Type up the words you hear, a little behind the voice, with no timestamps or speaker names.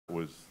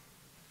was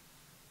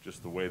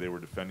just the way they were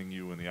defending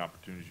you and the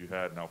opportunities you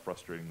had and how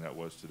frustrating that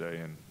was today?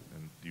 And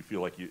do you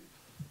feel like you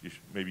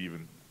maybe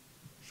even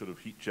should have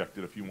heat checked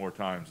it a few more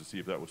times to see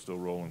if that was still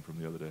rolling from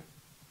the other day?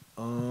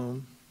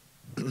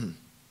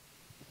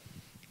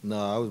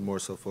 No, I was more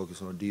so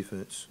focused on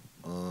defense.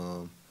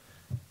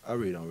 I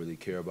really don't really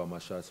care about my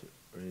shots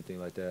or anything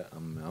like that.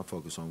 I'm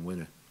focused on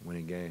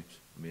winning games.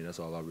 I mean, that's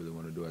all I really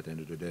want to do at the end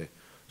of the day.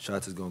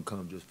 Shots is going to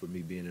come just for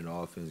me being in the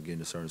offense, getting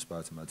to certain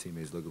spots, and my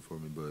teammates looking for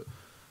me. But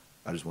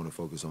I just want to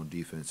focus on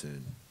defense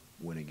and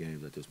winning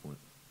games at this point.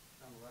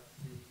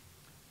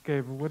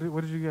 Gabe, what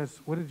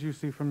did you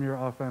see from your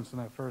offense in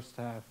that first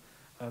half?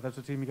 That's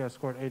a team you guys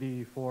scored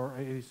 84,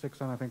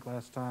 86 on, I think,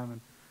 last time.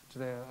 And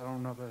today, I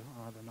don't have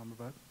the number,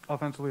 but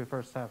offensively, the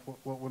first half,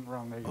 what went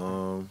wrong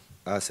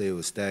there? I say it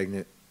was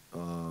stagnant.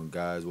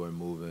 Guys weren't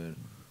moving.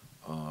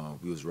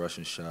 We was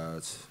rushing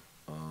shots.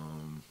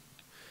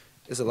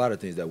 It's a lot of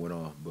things that went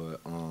on,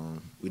 but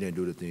we didn't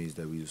do the things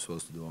that we were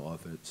supposed to do on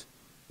offense.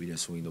 We didn't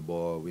swing the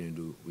ball. We didn't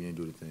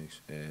do the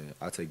things, and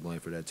I take blame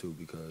for that too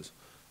because,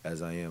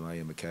 as I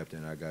am a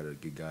captain. I gotta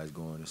get guys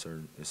going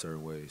in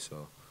certain ways.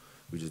 So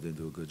we just didn't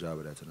do a good job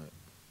of that tonight.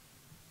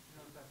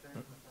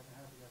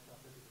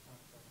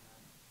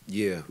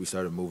 Yeah, we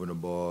started moving the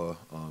ball.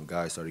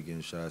 Guys started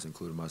getting shots,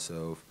 including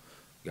myself.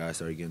 Guys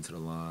started getting to the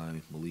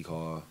line. Malik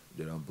Hall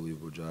did an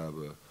unbelievable job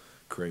of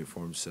creating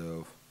for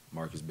himself.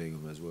 Marcus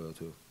Bingham as well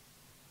too.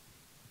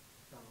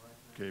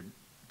 Gabe,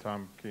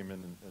 Tom came in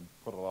and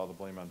put a lot of the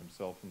blame on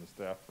himself and the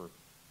staff for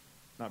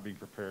not being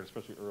prepared,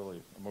 especially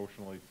early,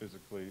 emotionally,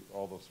 physically,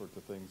 all those sorts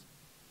of things.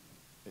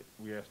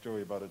 We asked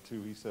Joey about it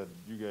too. He said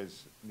you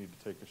guys need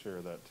to take a share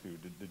of that too.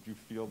 Did you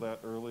feel that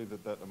early,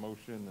 that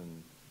emotion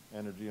and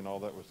energy and all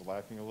that was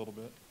lacking a little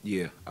bit?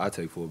 Yeah, I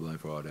take full blame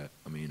for all that.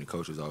 I mean, the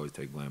coaches always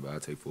take blame, but I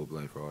take full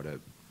blame for all that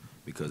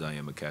because I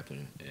am a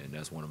captain, and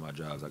that's one of my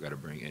jobs. I got to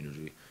bring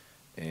energy.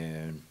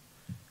 And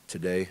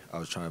today, I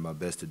was trying my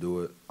best to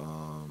do it,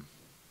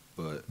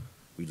 but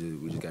we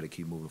just got to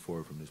keep moving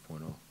forward from this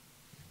point on.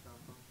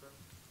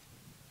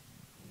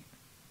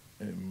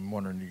 I'm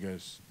wondering, you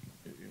guys,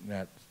 in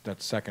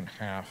that second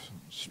half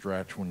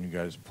stretch when you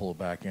guys pull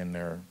back in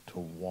there to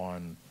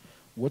 1,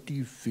 what do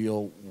you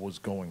feel was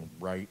going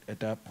right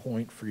at that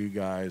point for you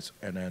guys?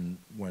 And then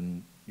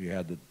when you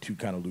had the 2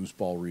 kind of loose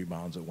ball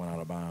rebounds that went out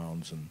of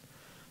bounds and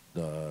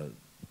the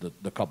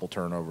couple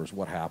turnovers,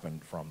 what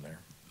happened from there?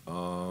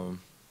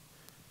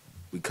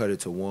 We cut it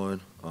to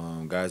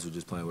 1. Guys were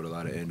just playing with a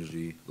lot of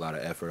energy, a lot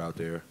of effort out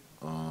there.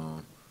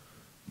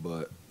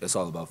 But it's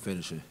all about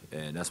finishing,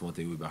 and that's one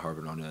thing we've been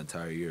harping on the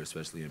entire year,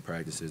 especially in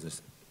practices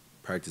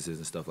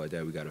and stuff like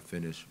that. We got to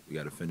finish. We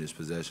got to finish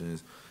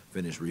possessions,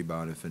 finish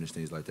rebounding, finish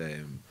things like that.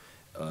 And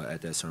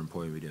at that certain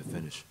point, we didn't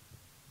finish.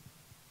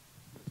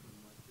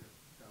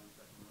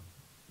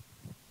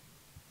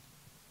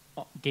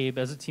 Gabe,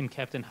 as a team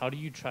captain, how do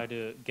you try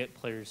to get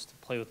players to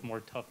play with more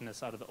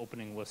toughness out of the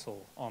opening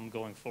whistle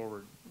going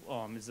forward?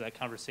 Is that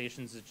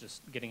conversations? Is it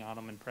just getting on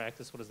them in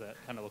practice? What does that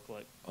kind of look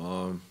like?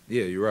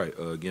 Yeah, you're right.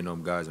 Getting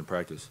them guys in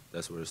practice.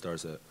 That's where it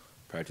starts at.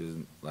 Practice,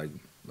 like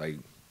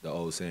the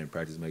old saying,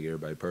 practice make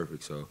everybody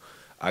perfect. So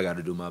I got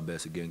to do my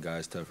best at getting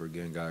guys tougher,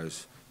 getting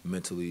guys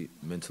mentally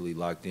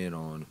locked in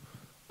on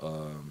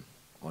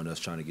us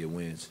trying to get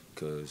wins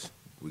because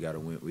we got to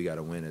win. We got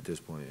to win at this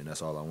point, and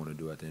that's all I want to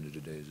do at the end of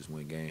the day is just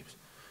win games.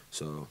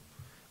 So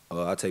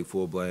I take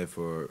full blame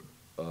for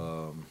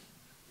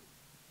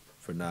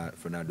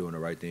not doing the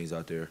right things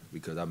out there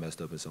because I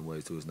messed up in some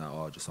ways too. It's not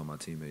all just on my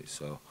teammates.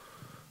 So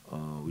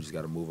we just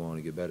got to move on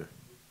and get better.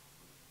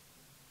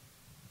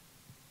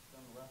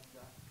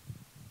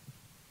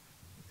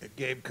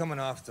 Gabe, coming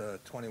off the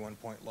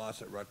 21-point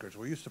loss at Rutgers,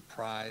 were you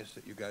surprised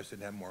that you guys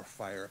didn't have more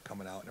fire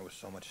coming out and there was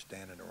so much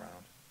standing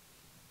around?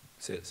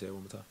 Say it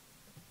one more time.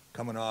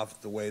 Coming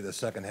off the way the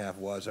second half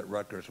was at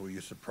Rutgers, were you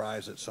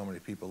surprised that so many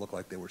people looked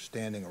like they were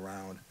standing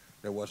around?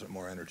 There wasn't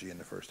more energy in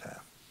the first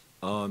half.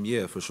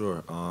 Yeah, for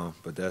sure.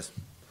 But that's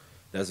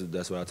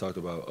what I talked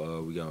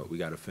about. We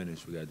got to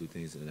finish. We got to do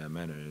things in that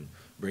manner. And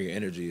bringing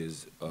energy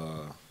is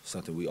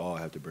something we all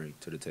have to bring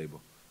to the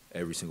table.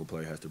 Every single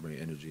player has to bring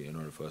energy in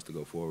order for us to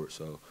go forward.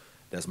 So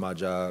that's my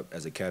job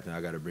as a captain. I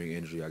got to bring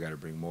energy. I got to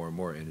bring more and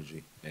more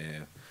energy.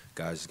 And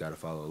guys just got to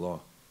follow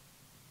along.